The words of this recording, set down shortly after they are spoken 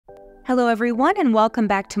Hello everyone, and welcome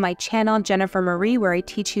back to my channel, Jennifer Marie, where I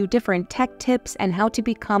teach you different tech tips and how to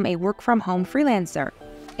become a work-from-home freelancer.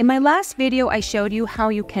 In my last video, I showed you how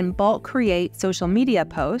you can bulk create social media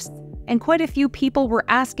posts, and quite a few people were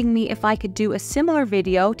asking me if I could do a similar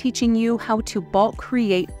video teaching you how to bulk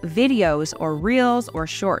create videos or reels or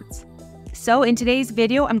shorts. So in today's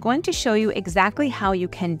video, I'm going to show you exactly how you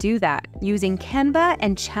can do that using Canva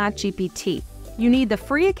and ChatGPT. You need the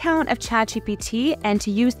free account of ChatGPT, and to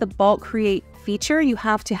use the bulk create feature, you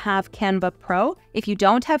have to have Canva Pro. If you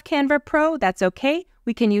don't have Canva Pro, that's okay.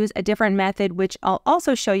 We can use a different method, which I'll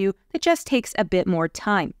also show you, that just takes a bit more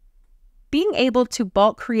time. Being able to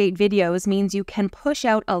bulk create videos means you can push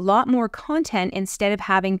out a lot more content instead of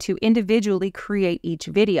having to individually create each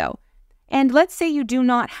video. And let's say you do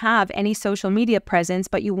not have any social media presence,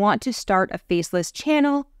 but you want to start a faceless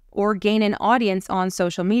channel or gain an audience on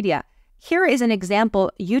social media. Here is an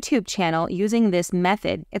example YouTube channel using this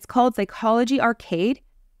method. It's called Psychology Arcade.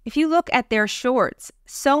 If you look at their shorts,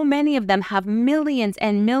 so many of them have millions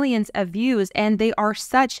and millions of views, and they are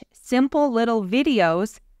such simple little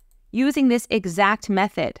videos using this exact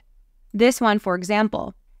method. This one, for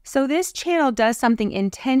example. So this channel does something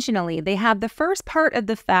intentionally. They have the first part of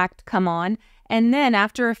the fact come on, and then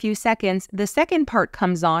after a few seconds, the second part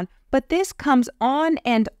comes on, but this comes on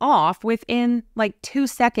and off within like 2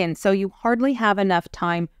 seconds, so you hardly have enough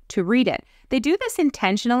time to read it. They do this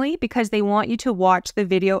intentionally because they want you to watch the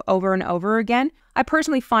video over and over again. I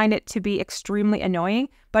personally find it to be extremely annoying,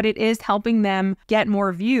 but it is helping them get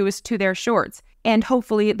more views to their shorts, and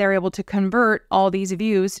hopefully they're able to convert all these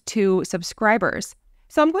views to subscribers.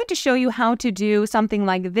 So I'm going to show you how to do something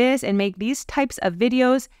like this and make these types of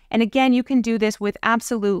videos. And again, you can do this with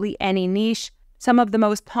absolutely any niche. Some of the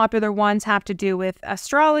most popular ones have to do with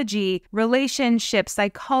astrology, relationships,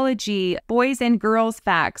 psychology, boys and girls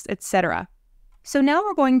facts, etc. So now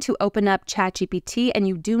we're going to open up ChatGPT, and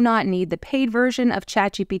you do not need the paid version of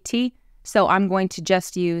ChatGPT. So I'm going to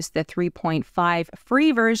just use the 3.5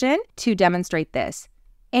 free version to demonstrate this.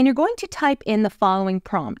 And you're going to type in the following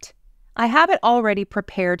prompt. I have it already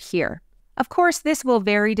prepared here. Of course, this will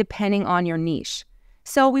vary depending on your niche.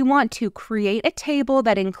 So we want to create a table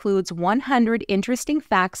that includes 100 interesting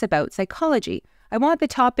facts about psychology. I want the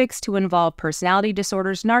topics to involve personality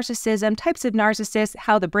disorders, narcissism, types of narcissists,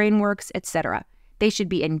 how the brain works, etc. They should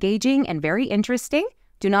be engaging and very interesting.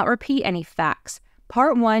 Do not repeat any facts.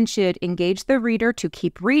 Part 1 should engage the reader to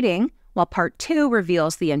keep reading, while Part 2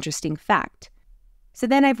 reveals the interesting fact. So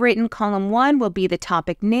then I've written column 1 will be the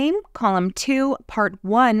topic name, column 2, part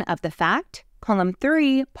 1 of the fact, column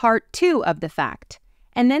 3, part 2 of the fact.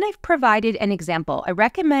 And then I've provided an example. I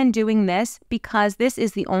recommend doing this because this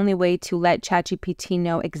is the only way to let ChatGPT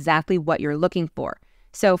know exactly what you're looking for.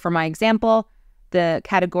 So for my example, the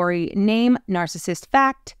category name, narcissist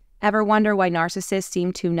fact, ever wonder why narcissists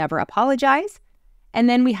seem to never apologize? And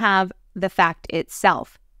then we have the fact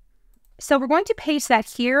itself. So we're going to paste that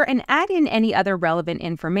here and add in any other relevant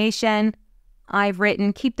information. I've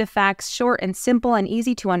written keep the facts short and simple and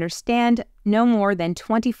easy to understand, no more than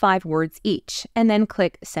 25 words each, and then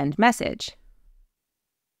click send message.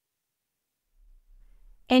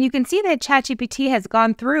 And you can see that ChatGPT has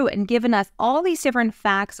gone through and given us all these different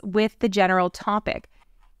facts with the general topic.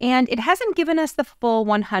 And it hasn't given us the full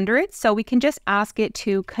 100, so we can just ask it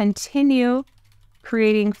to continue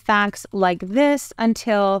creating facts like this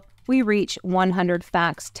until we reach 100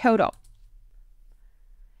 facts total.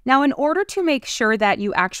 Now, in order to make sure that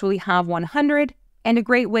you actually have 100, and a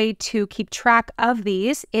great way to keep track of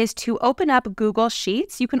these is to open up Google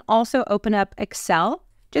Sheets. You can also open up Excel.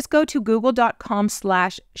 Just go to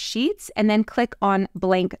google.com/sheets and then click on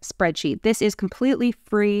blank spreadsheet. This is completely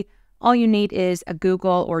free. All you need is a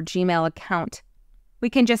Google or Gmail account. We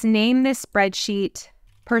can just name this spreadsheet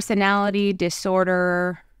personality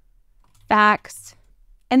disorder facts.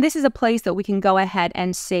 And this is a place that we can go ahead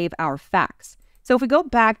and save our facts. So if we go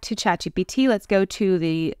back to ChatGPT, let's go to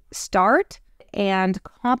the start and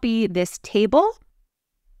copy this table.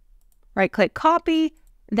 Right-click copy,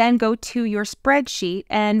 then go to your spreadsheet.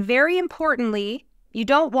 And very importantly, you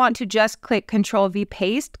don't want to just click Control-V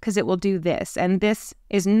paste because it will do this. And this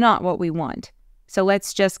is not what we want. So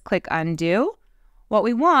let's just click undo. What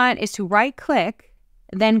we want is to right-click,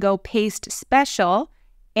 then go paste special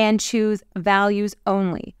and choose values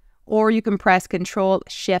only. Or you can press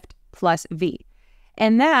Control-Shift+V.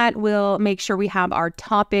 And that will make sure we have our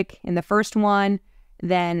topic in the first one,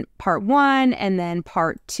 then part 1, and then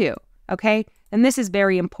part 2, okay? And this is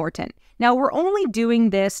very important. Now, we're only doing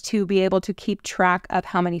this to be able to keep track of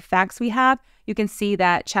how many facts we have. You can see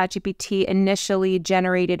that ChatGPT initially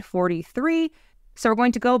generated 43. So we're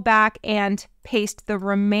going to go back and paste the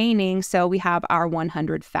remaining so we have our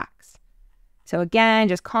 100 facts. So again,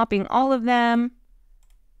 just copying all of them,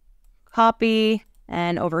 copy,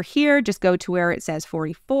 and over here, just go to where it says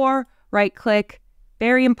 44, right click,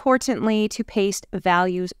 very importantly to paste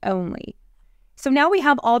values only. So now we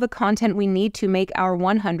have all the content we need to make our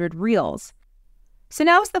 100 reels. So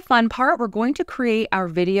now is the fun part. We're going to create our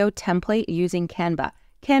video template using Canva.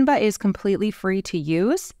 Canva is completely free to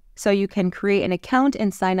use, so you can create an account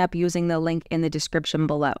and sign up using the link in the description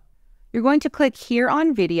below. You're going to click here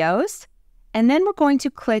on videos, and then we're going to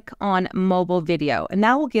click on mobile video, and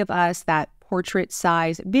that will give us that portrait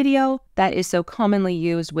size video that is so commonly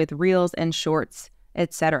used with reels and shorts,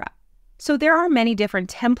 etc. So there are many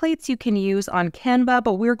different templates you can use on Canva,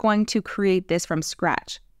 but we're going to create this from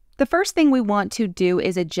scratch. The first thing we want to do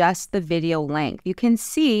is adjust the video length. You can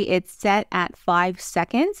see it's set at 5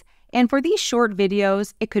 seconds. And for these short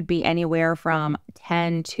videos, it could be anywhere from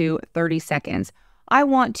 10 to 30 seconds. I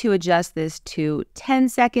want to adjust this to 10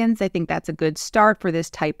 seconds. I think that's a good start for this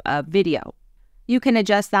type of video. You can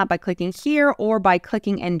adjust that by clicking here or by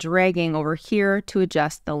clicking and dragging over here to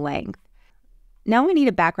adjust the length. Now we need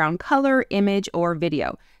a background color, image, or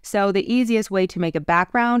video. So the easiest way to make a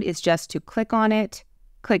background is just to click on it,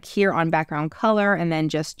 click here on background color, and then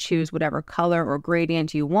just choose whatever color or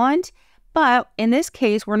gradient you want. But in this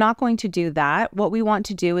case, we're not going to do that. What we want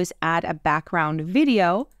to do is add a background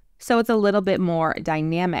video so it's a little bit more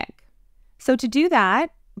dynamic. So to do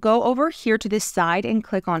that, go over here to this side and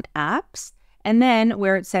click on apps. And then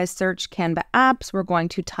where it says search Canva apps, we're going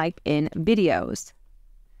to type in videos.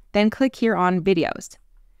 Then click here on videos.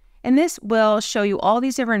 And this will show you all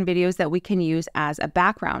these different videos that we can use as a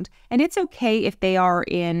background. And it's okay if they are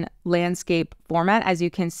in landscape format, as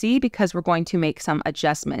you can see, because we're going to make some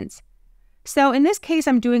adjustments. So in this case,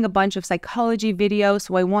 I'm doing a bunch of psychology videos,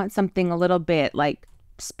 so I want something a little bit like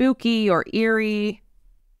spooky or eerie.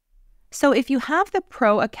 So if you have the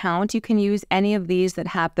Pro account, you can use any of these that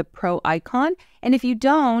have the Pro icon. And if you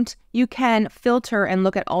don't, you can filter and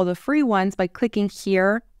look at all the free ones by clicking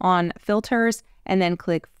here on filters and then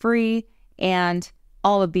click free. And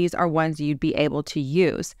all of these are ones you'd be able to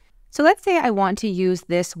use. So let's say I want to use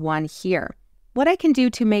this one here. What I can do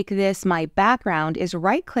to make this my background is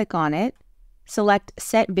right click on it, select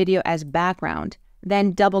set video as background,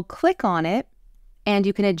 then double click on it, and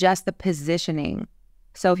you can adjust the positioning.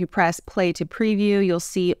 So if you press play to preview, you'll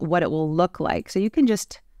see what it will look like. So you can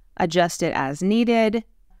just adjust it as needed.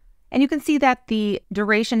 And you can see that the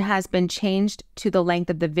duration has been changed to the length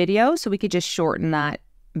of the video. So we could just shorten that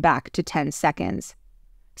back to 10 seconds.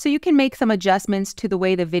 So you can make some adjustments to the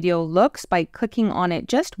way the video looks by clicking on it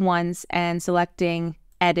just once and selecting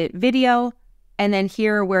edit video. And then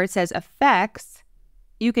here where it says effects,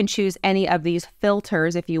 you can choose any of these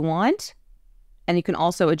filters if you want. And you can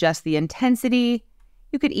also adjust the intensity.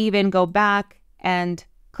 You could even go back and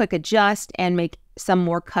click adjust and make some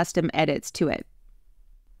more custom edits to it.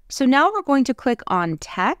 So now we're going to click on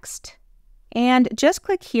text and just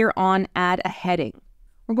click here on add a heading.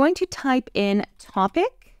 We're going to type in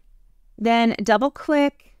topic, then double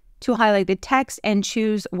click to highlight the text and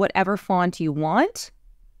choose whatever font you want.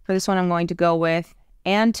 For this one, I'm going to go with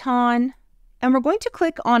Anton. And we're going to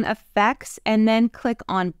click on effects and then click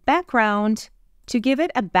on background to give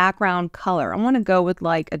it a background color. I want to go with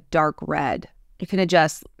like a dark red. You can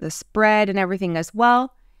adjust the spread and everything as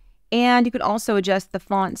well. And you can also adjust the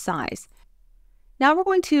font size. Now we're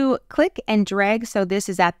going to click and drag. So this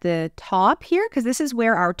is at the top here because this is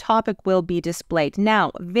where our topic will be displayed.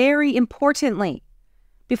 Now, very importantly,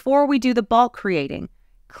 before we do the bulk creating,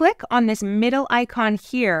 click on this middle icon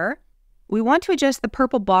here. We want to adjust the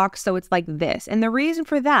purple box so it's like this. And the reason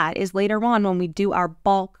for that is later on when we do our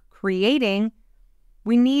bulk creating,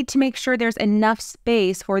 we need to make sure there's enough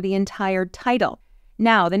space for the entire title.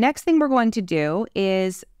 Now, the next thing we're going to do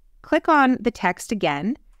is click on the text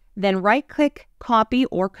again, then right-click copy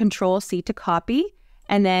or Control-C to copy,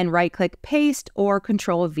 and then right-click paste or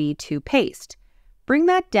Control-V to paste. Bring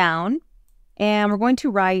that down, and we're going to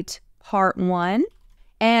write part 1.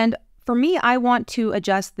 And for me, I want to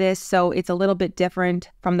adjust this so it's a little bit different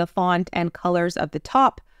from the font and colors of the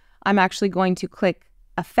top. I'm actually going to click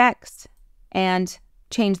Effects and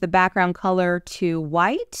change the background color to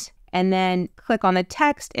white, and then click on the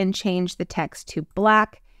text and change the text to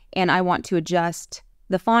black. And I want to adjust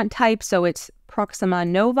the font type so it's Proxima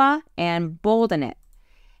Nova and bolden it.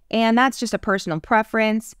 And that's just a personal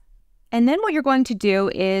preference. And then what you're going to do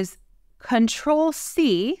is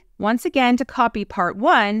Control-C, once again to copy part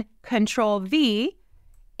 1, Control-V,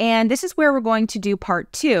 and this is where we're going to do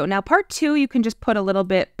part 2. Now part 2, you can just put a little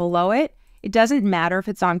bit below it. It doesn't matter if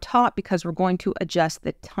it's on top because we're going to adjust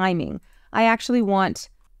the timing. I actually want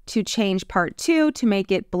to change part 2 to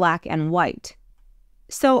make it black and white.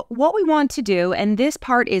 So what we want to do, and this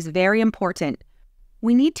part is very important,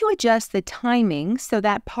 we need to adjust the timing so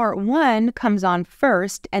that part 1 comes on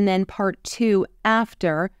first and then part 2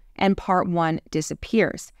 after, and part 1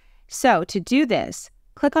 disappears. So to do this,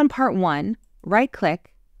 click on part 1,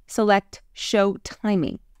 right-click, select Show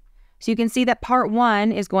Timing. So you can see that part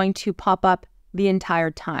 1 is going to pop up the entire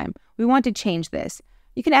time. We want to change this.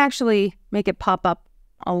 You can actually make it pop up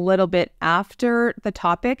a little bit after the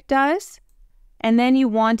topic does, and then you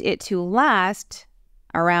want it to last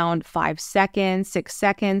around 5 seconds, 6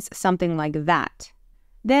 seconds, something like that.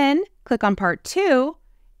 Then click on part 2,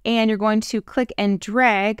 and you're going to click and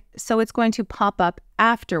drag, so it's going to pop up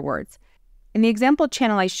afterwards. In the example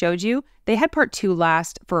channel I showed you, they had part 2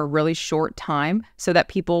 last for a really short time so that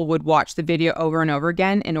people would watch the video over and over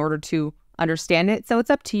again in order to understand it. So it's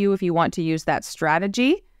up to you if you want to use that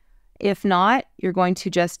strategy. If not, you're going to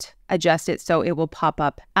just adjust it so it will pop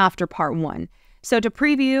up after part 1. So to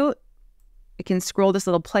preview, you can scroll this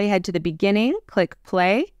little playhead to the beginning, click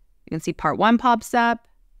play. You can see part 1 pops up.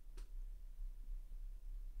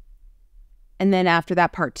 And then after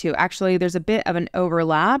that, part 2. Actually, there's a bit of an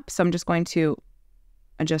overlap, so I'm just going to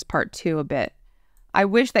adjust part 2 a bit. I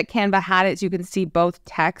wish that Canva had it so you can see both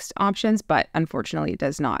text options, but unfortunately it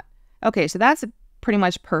does not. Okay, so that's pretty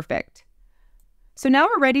much perfect. So now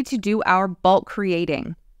we're ready to do our bulk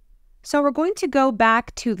creating. So we're going to go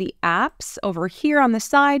back to the apps over here on the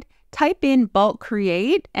side, type in bulk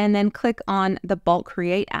create, and then click on the bulk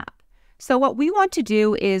create app. So what we want to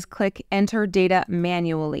do is click enter data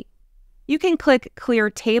manually. You can click clear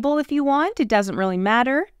table if you want, it doesn't really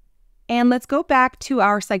matter. And let's go back to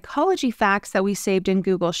our psychology facts that we saved in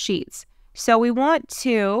Google Sheets. So we want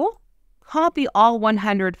to copy all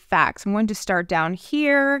 100 facts. I'm going to start down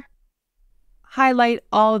here, highlight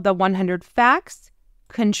all of the 100 facts,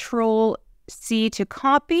 Control C to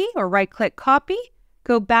copy or right-click copy,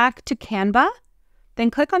 go back to Canva,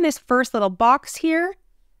 then click on this first little box here,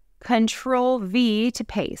 Control V to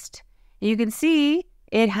paste. You can see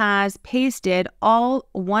it has pasted all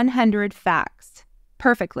 100 facts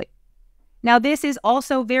perfectly. Now this is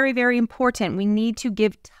also very, very important. We need to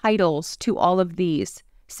give titles to all of these.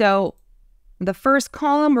 So the first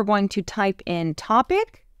column, we're going to type in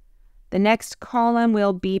topic. The next column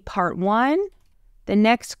will be part 1. The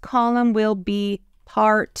next column will be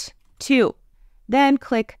part 2. Then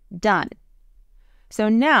click done. So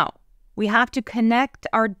now we have to connect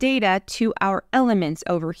our data to our elements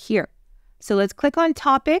over here. So let's click on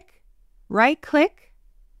topic, right click,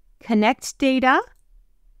 connect data,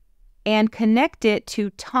 and connect it to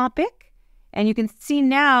topic. And you can see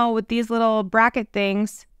now with these little bracket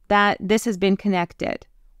things that this has been connected.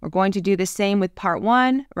 We're going to do the same with part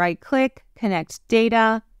 1, right click, connect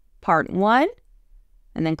data, part 1,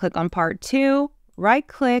 and then click on part 2, right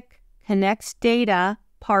click, connect data,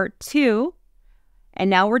 part 2, and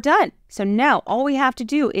now we're done. So now all we have to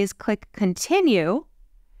do is click continue,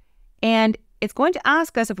 and it's going to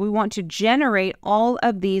ask us if we want to generate all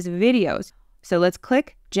of these videos. So let's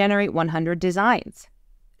click generate 100 designs.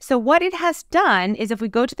 So what it has done is if we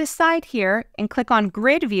go to the side here and click on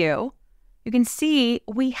grid view, you can see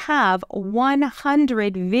we have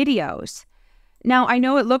 100 videos. Now I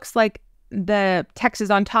know it looks like the text is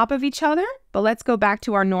on top of each other, but let's go back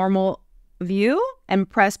to our normal view and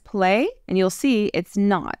press play, and you'll see it's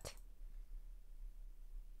not.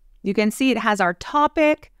 You can see it has our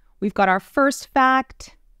topic, we've got our first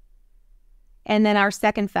fact, and then our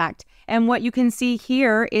second fact. And what you can see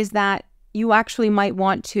here is that you actually might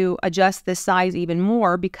want to adjust the size even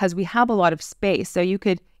more because we have a lot of space. So you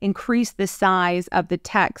could increase the size of the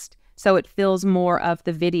text so it fills more of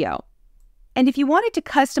the video. And if you wanted to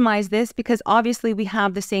customize this, because obviously we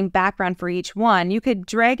have the same background for each one, you could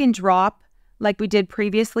drag and drop like we did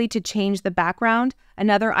previously to change the background.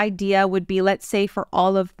 Another idea would be, let's say for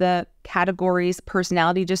all of the categories,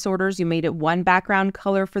 personality disorders, you made it one background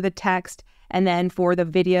color for the text. And then for the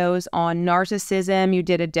videos on narcissism, you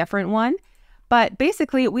did a different one. But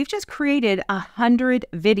basically, we've just created 100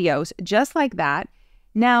 videos just like that.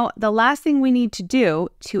 Now, the last thing we need to do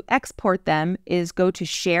to export them is go to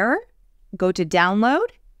share, go to download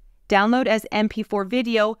as MP4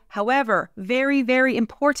 video. However, very, very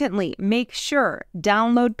importantly, make sure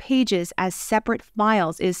download pages as separate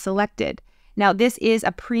files is selected. Now, this is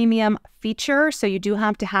a premium feature, so you do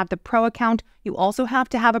have to have the Pro account. You also have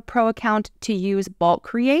to have a Pro account to use Bulk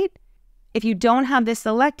Create. If you don't have this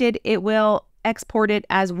selected, it will export it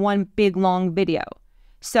as one big long video.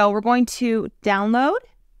 So we're going to download,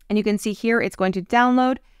 and you can see here it's going to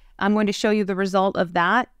download. I'm going to show you the result of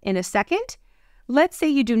that in a second. Let's say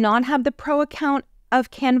you do not have the pro account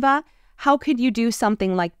of Canva. How could you do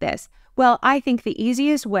something like this? Well, I think the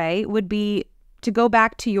easiest way would be to go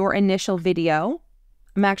back to your initial video.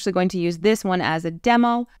 I'm actually going to use this one as a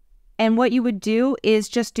demo. And what you would do is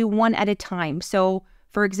just do one at a time. So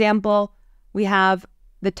for example, we have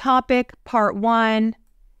the topic, part 1,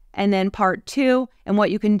 and then part 2. And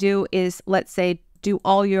what you can do is, let's say, do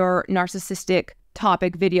all your narcissistic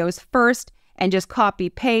topic videos first and just copy,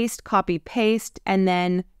 paste, and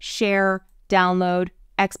then share, download,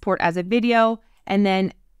 export as a video, and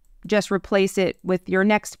then just replace it with your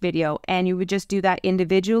next video. And you would just do that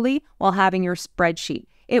individually while having your spreadsheet.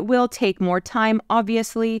 It will take more time,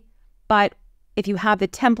 obviously, but if you have the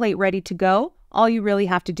template ready to go, all you really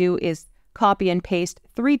have to do is copy and paste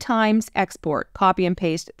 3 times, export, copy and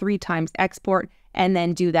paste 3 times, export, and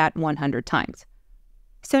then do that 100 times.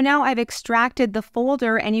 So now I've extracted the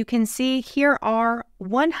folder and you can see here are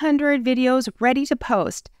 100 videos ready to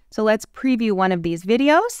post. So let's preview one of these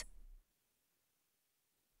videos.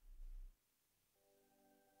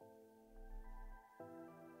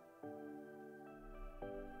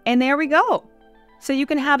 And there we go. So you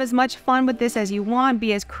can have as much fun with this as you want,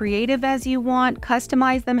 be as creative as you want,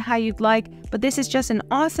 customize them how you'd like, but this is just an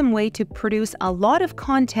awesome way to produce a lot of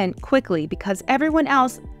content quickly because everyone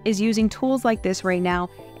else is using tools like this right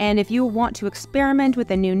now. And if you want to experiment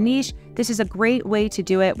with a new niche, this is a great way to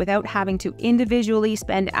do it without having to individually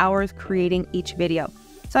spend hours creating each video.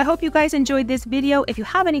 So I hope you guys enjoyed this video. If you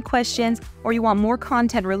have any questions or you want more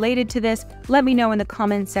content related to this, let me know in the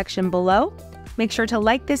comment section below. Make sure to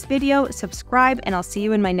like this video, subscribe, and I'll see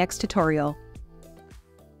you in my next tutorial.